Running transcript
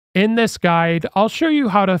In this guide, I'll show you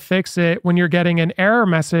how to fix it when you're getting an error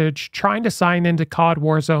message trying to sign into COD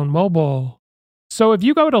Warzone Mobile. So if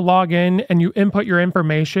you go to log in and you input your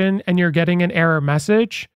information and you're getting an error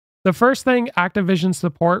message, the first thing Activision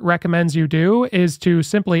support recommends you do is to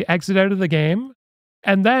simply exit out of the game.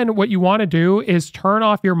 And then what you want to do is turn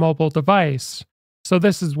off your mobile device. So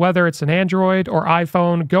this is whether it's an Android or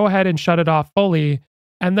iPhone, go ahead and shut it off fully.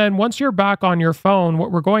 And then once you're back on your phone,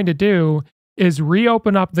 what we're going to do is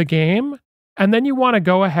reopen up the game. And then you want to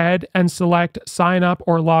go ahead and select sign up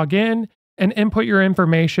or log in and input your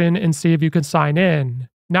information and see if you can sign in.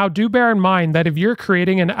 Now, do bear in mind that if you're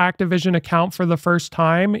creating an Activision account for the first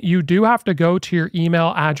time, you do have to go to your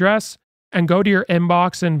email address and go to your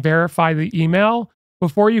inbox and verify the email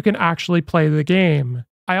before you can actually play the game.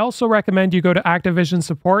 I also recommend you go to Activision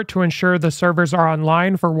support to ensure the servers are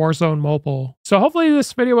online for Warzone Mobile. So hopefully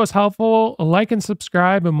this video was helpful. Like and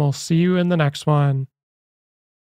subscribe, and we'll see you in the next one.